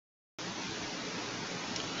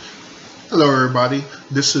Hello, everybody.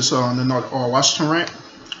 This is the North or Washington rant.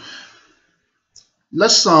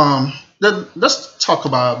 Let's talk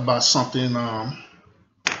about something that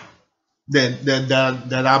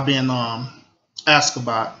I've been asked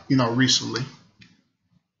about recently.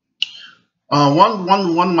 One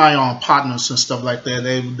of my partners and stuff like that,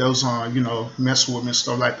 they those messing with me and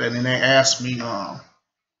stuff like that, and they asked me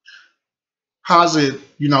how's it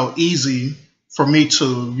easy for me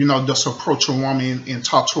to just approach a woman and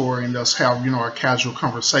talk to her and just have a casual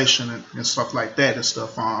conversation and stuff like that and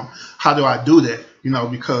stuff. How do I do that?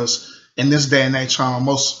 Because in this day and age,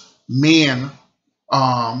 most men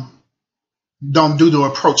um don't do the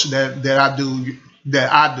approach that I do.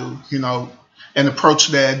 An approach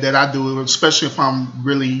that I do, especially if I'm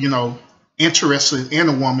really interested in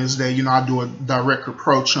a woman, is that I do a direct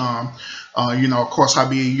approach. Of course, I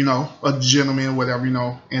be a gentleman, whatever,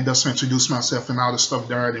 and just introduce myself and all the stuff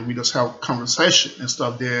there, and we just have a conversation and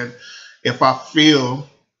stuff. Then, if I feel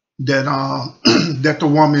that that the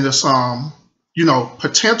woman is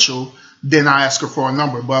potential, then I ask her for a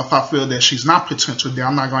number. But if I feel that she's not potential, then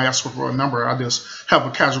I'm not going to ask her for a number. I just have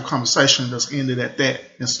a casual conversation that's ended at that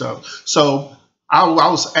and stuff. So I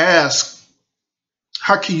was asked,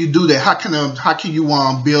 how can you do that? How can you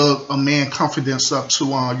build a man confidence up to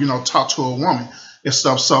talk to a woman and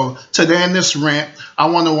stuff? So today in this rant, I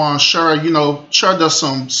want to share just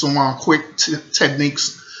some quick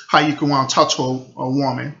techniques how you can talk to a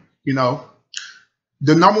woman.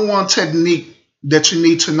 The number one technique that you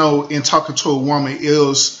need to know in talking to a woman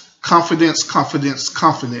is confidence, confidence,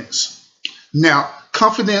 confidence. Now,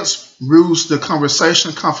 confidence rules the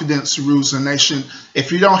conversation. Confidence rules the nation.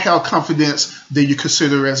 If you don't have confidence, then you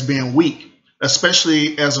consider as being weak,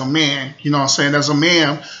 especially as a man. You know what I'm saying? As a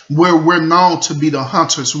man, we're known to be the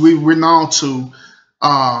hunters. We're known to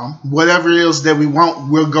whatever it is that we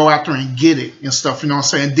want, we'll go after and get it and stuff. You know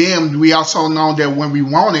what I'm saying? Then we also know that when we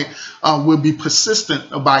want it, we'll be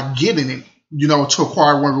persistent about getting it. To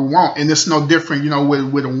acquire what we want, and it's no different,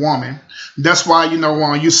 with a woman. That's why,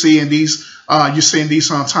 you see in these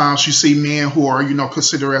sometimes you see men who are,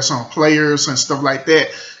 considered as players and stuff like that.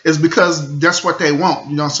 It's because that's what they want.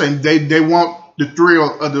 You know what I'm saying? They want the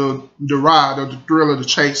thrill of the ride or the thrill of the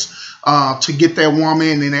chase to get that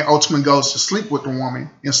woman, and their ultimate goal is to sleep with the woman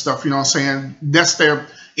and stuff. You know what I'm saying? That's their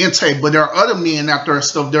intake. But there are other men out there and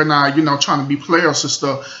stuff. They're not, trying to be players and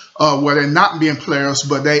stuff. Where they're not being players,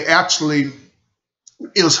 but they actually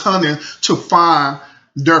is hunting to find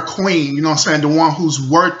their queen, you know what I'm saying, the one who's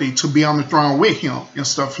worthy to be on the throne with him and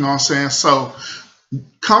stuff, you know what I'm saying. So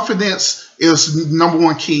confidence is number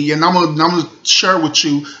one key, and I'm gonna share with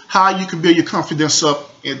you how you can build your confidence up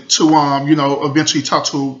to eventually talk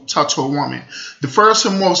to a woman. The first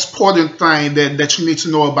and most important thing that you need to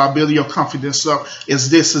know about building your confidence up is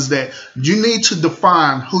that you need to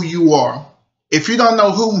define who you are. If you don't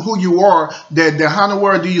know who you are, then how in the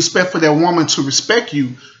world do you expect for that woman to respect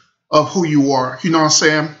you of who you are? You know what I'm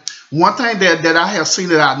saying? One thing that I have seen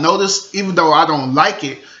that I noticed, even though I don't like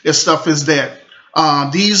it, is that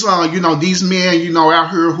these men out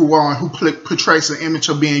here who portrays an image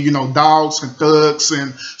of being dogs and thugs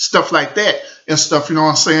and stuff like that and stuff. You know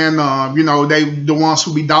what I'm saying? They the ones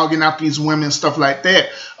who be dogging out these women and stuff like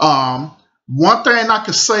that. One thing I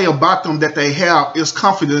could say about them that they have is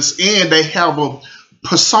confidence, and they have a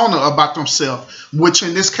persona about themselves, which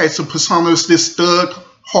in this case, the persona is this thug,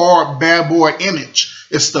 hard, bad boy image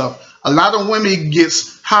and stuff. A lot of women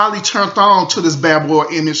gets highly turned on to this bad boy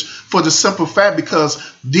image for the simple fact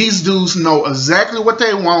because these dudes know exactly what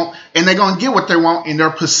they want, and they're gonna get what they want, and they're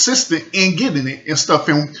persistent in getting it and stuff.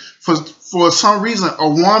 And for some reason, a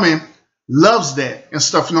woman loves that and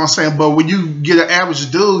stuff, you know what I'm saying. But when you get an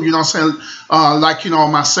average dude, you know what I'm saying, like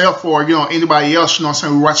myself or anybody else, you know what I'm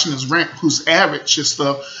saying, we're watching this rant who's average and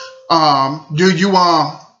stuff,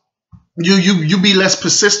 you be less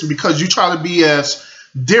persistent because you try to be as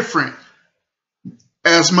different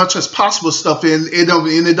as much as possible stuff, and it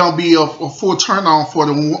don't be a full turn on for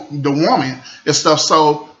the woman and stuff.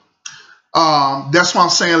 So that's why I'm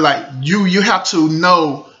saying, like, you have to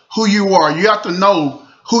know who you are. You have to know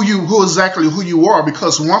who exactly you are,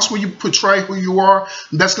 because once when you portray who you are,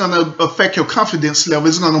 that's going to affect your confidence level.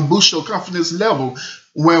 It's going to boost your confidence level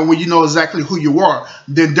when you know exactly who you are.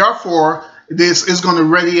 Then therefore, this is going to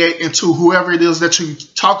radiate into whoever it is that you're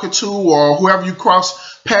talking to or whoever you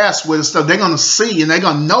cross paths with and stuff. They're going to see and they're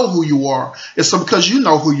going to know who you are. It's so because you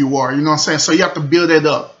know who you are. You know what I'm saying? So you have to build that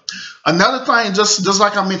up. Another thing, just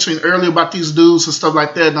like I mentioned earlier about these dudes and stuff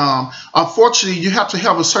like that, unfortunately, you have to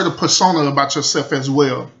have a certain persona about yourself as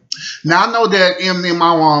well. Now I know that in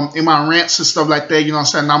my rants and stuff like that, you know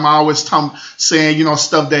what I'm saying, I'm always saying, you know,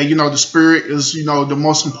 stuff that, you know, the spirit is, you know, the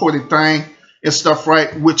most important thing and stuff,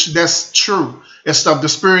 right? Which that's true and stuff. The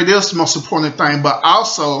spirit is the most important thing, but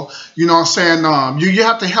also, you know what I'm saying, you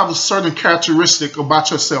have to have a certain characteristic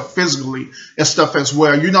about yourself physically and stuff as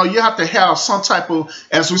well. You know, you have to have some type of,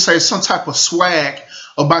 as we say, some type of swag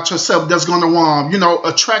about yourself that's going to, you know,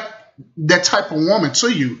 attract that type of woman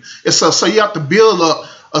to you. And so you have to build up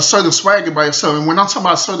a certain swag about yourself. And when I'm talking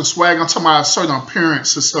about a certain swag, I'm talking about a certain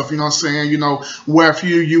appearance and stuff, you know what I'm saying? You know, where if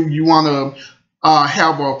you want to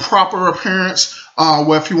have a proper appearance,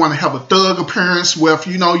 where if you want to have a thug appearance, where if,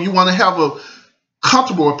 you know, you want to have a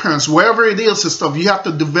comfortable appearance, wherever it is and stuff, you have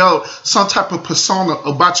to develop some type of persona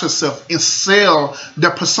about yourself and sell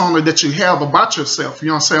that persona that you have about yourself. You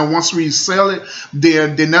know what I'm saying? Once we sell it,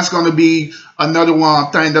 then that's going to be another one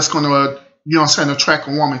thing that's going to, you know what I'm saying, attract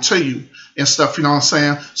a woman to you and stuff, you know what I'm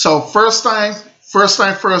saying? So first thing first,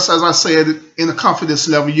 as I said, in the confidence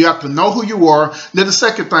level, you have to know who you are. Then the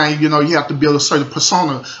second thing, you know, you have to build a certain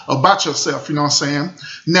persona about yourself, you know what I'm saying?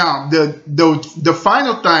 Now, the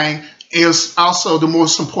final thing is also the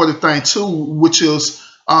most important thing too, which is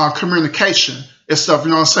communication and stuff, you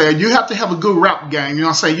know what I'm saying? You have to have a good rap game, you know what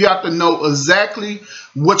I'm saying? You have to know exactly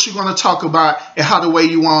what you're going to talk about and how the way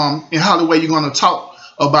you're going to talk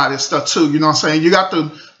about it stuff too, you know what I'm saying? You got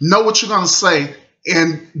to know what you're going to say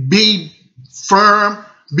and be firm,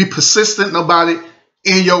 be persistent about it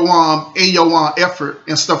in your effort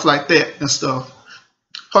and stuff like that and stuff.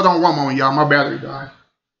 Hold on one moment, y'all. My battery died.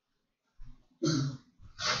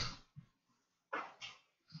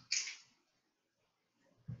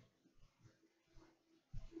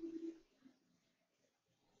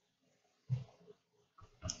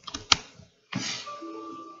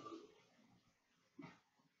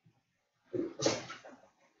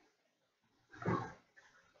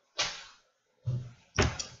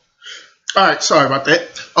 All right, sorry about that.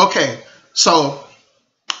 Okay, so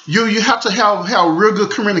you have to have real good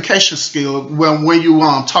communication skill when you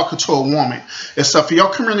talking to a woman and stuff. For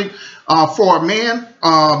your for a man,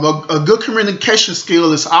 a good communication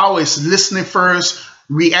skill is always listening first,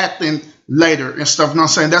 reacting later and stuff. You know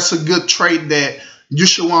what I'm saying? That's a good trait that you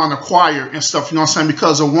should want to acquire and stuff. You know what I'm saying?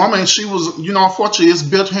 Because a woman, she was, you know, unfortunately, it's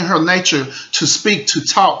built in her nature to speak, to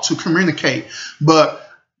talk, to communicate, but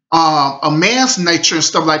a man's nature and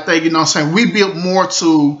stuff like that, you know what I'm saying? We built more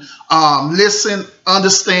to listen,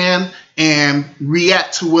 understand, and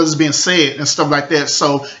react to what's being said and stuff like that.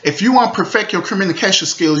 So if you want to perfect your communication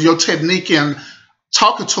skills, your technique in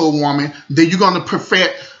talking to a woman, then you're going to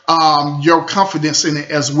perfect your confidence in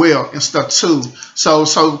it as well and stuff too.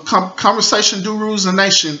 So conversation do rules the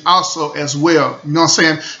nation also as well. You know what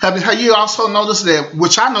I'm saying? Have you also noticed that,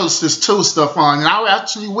 which I noticed this too stuff on, and I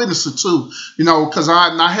actually witnessed it too, you know, because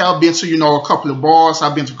I have been to, you know, a couple of bars,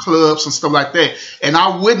 I've been to clubs and stuff like that, and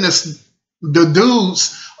I witnessed the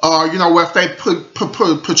dudes, you know, if they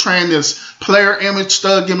portraying this player image,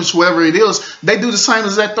 thug image, whatever it is, they do the same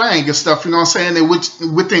as that thing and stuff, you know what I'm saying? And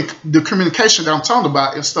within the communication that I'm talking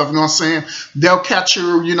about and stuff, you know what I'm saying? They'll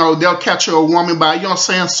capture, you know, a woman by, you know what I'm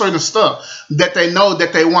saying, certain stuff that they know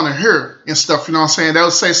that they want to hear and stuff, you know what I'm saying? They'll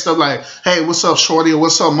say stuff like, hey, what's up, shorty, or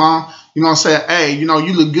what's up, mom? You know what I'm saying? Hey, you know,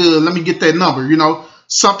 you look good, let me get that number, you know?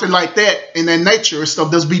 Something like that in that nature and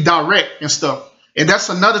stuff. Just be direct and stuff. And that's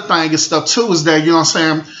another thing and stuff too, is that, you know what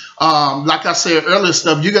I'm saying, like I said earlier,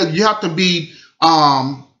 stuff, you have to be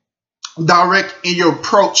direct in your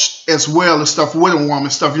approach as well and stuff with a woman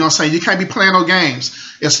and stuff, you know what I'm saying? You can't be playing no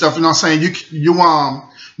games and stuff, you know what I'm saying?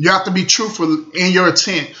 You have to be truthful in your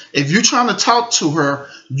intent. If you're trying to talk to her,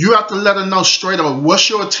 you have to let her know straight up what's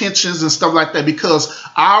your intentions and stuff like that, because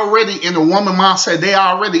already in the woman mindset, they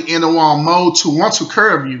already in the mode to want to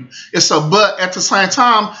curve you. And so, but at the same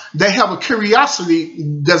time, they have a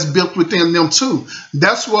curiosity that's built within them too.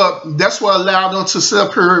 That's what allowed them to sit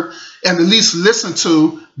up here and at least listen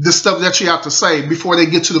to the stuff that you have to say before they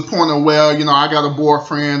get to the point of, well, you know, I got a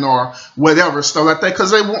boyfriend or whatever, stuff like that,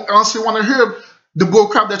 because they honestly want to hear the bull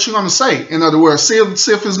crap that you're going to say. In other words, see if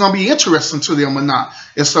it's going to be interesting to them or not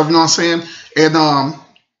and stuff, you know what I'm saying?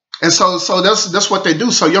 And so that's what they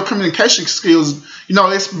do. So your communication skills, you know,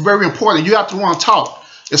 it's very important. You have to want to talk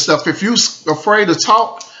and stuff. If you're afraid to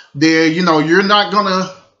talk, then, you know, you're not going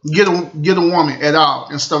to get a woman at all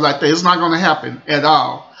and stuff like that. It's not going to happen at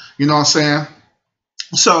all. You know what I'm saying?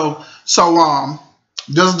 So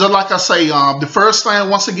just like I say, the first thing,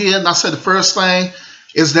 once again, I said the first thing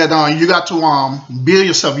is that you got to build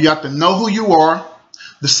yourself. You have to know who you are.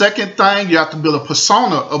 The second thing, you have to build a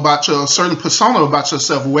certain persona about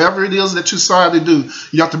yourself. Whatever it is that you decide to do,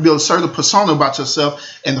 you have to build a certain persona about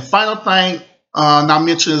yourself. And the final thing not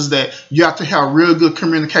mention is that you have to have real good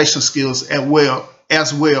communication skills as well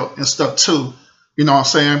and stuff too. You know what I'm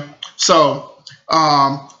saying? So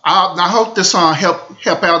I hope this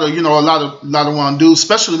help out a lot of dudes,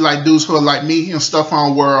 especially like dudes who are like me and stuff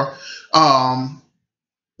on where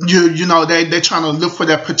they trying to look for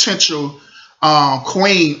that potential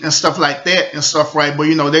queen and stuff like that and stuff, right? But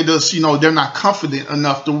they just they're not confident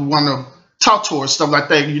enough to want to talk to her, stuff like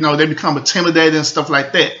that. They become intimidated and stuff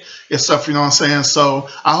like that and stuff. You know what I'm saying? So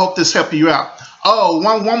I hope this help you out. Oh,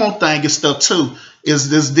 one more thing and stuff too is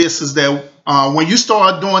that when you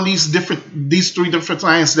start doing these 3 different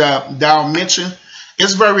things that I'll mention,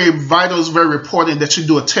 it's very vital, it's very important that you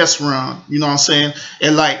do a test run. You know what I'm saying?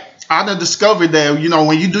 And like I done discovered that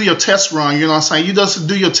when you do your test run, you know what I'm saying, you just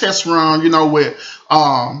do your test run, with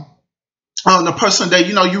the person that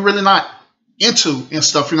you really not into and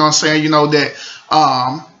stuff. You know what I'm saying? That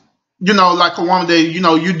like a woman that you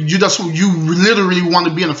literally want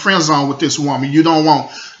to be in a friend zone with this woman. You don't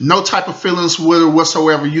want no type of feelings with her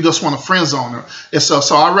whatsoever. You just want a friend zone her. And so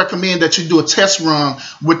I recommend that you do a test run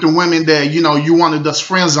with the women that you want to just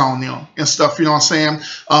friend zone them and stuff. You know what I'm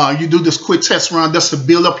saying? You do this quick test run just to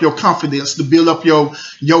build up your confidence, to build up your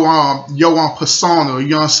persona. You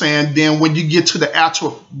know what I'm saying? Then when you get to the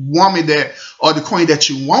actual woman or the queen that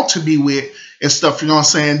you want to be with and stuff, you know what I'm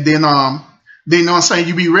saying? Then you know what I'm saying,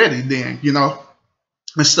 you be ready then,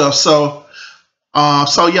 and stuff. So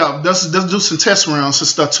yeah, let's do some test rounds and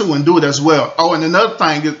stuff too, and do it as well. Oh, and another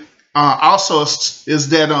thing also is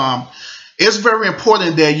that it's very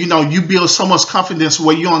important that you build so much confidence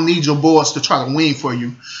where you don't need your boys to try to win for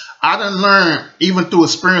you. I done learned even through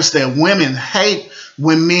experience that women hate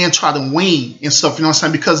when men try to win and stuff, you know what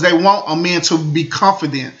I'm saying, because they want a man to be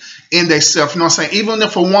confident in themselves, you know what I'm saying. Even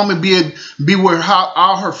if a woman be with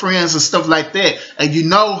all her friends and stuff like that,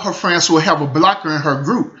 and her friends will have a blocker in her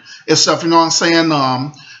group and stuff, you know what I'm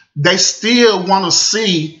saying, they still want to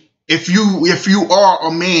see if you are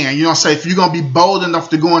a man, you know what I'm saying, if you're going to be bold enough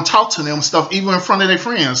to go and talk to them and stuff, even in front of their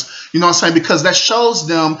friends, you know what I'm saying, because that shows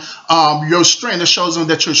them your strength. It shows them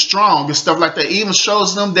that you're strong and stuff like that. It even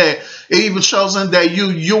shows them that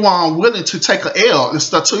you are willing to take an L and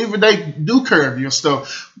stuff. So even they do curve you and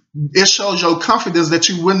stuff, it shows your confidence that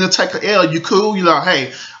you're willing to take an L. You cool, you're like,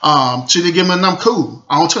 hey, she didn't give me a number, cool,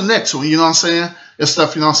 on to the next one, you know what I'm saying, and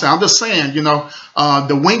stuff, you know what I'm saying. I'm just saying,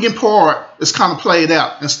 the winging part is kind of played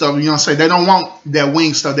out and stuff, you know what I'm saying. They don't want that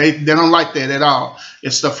wing stuff. They don't like that at all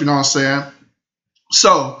and stuff, you know what I'm saying.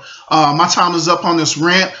 So my time is up on this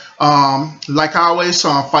rant. Like always,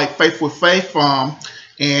 fight faith with faith,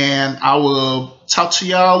 and I will talk to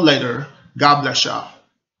y'all later. God bless y'all.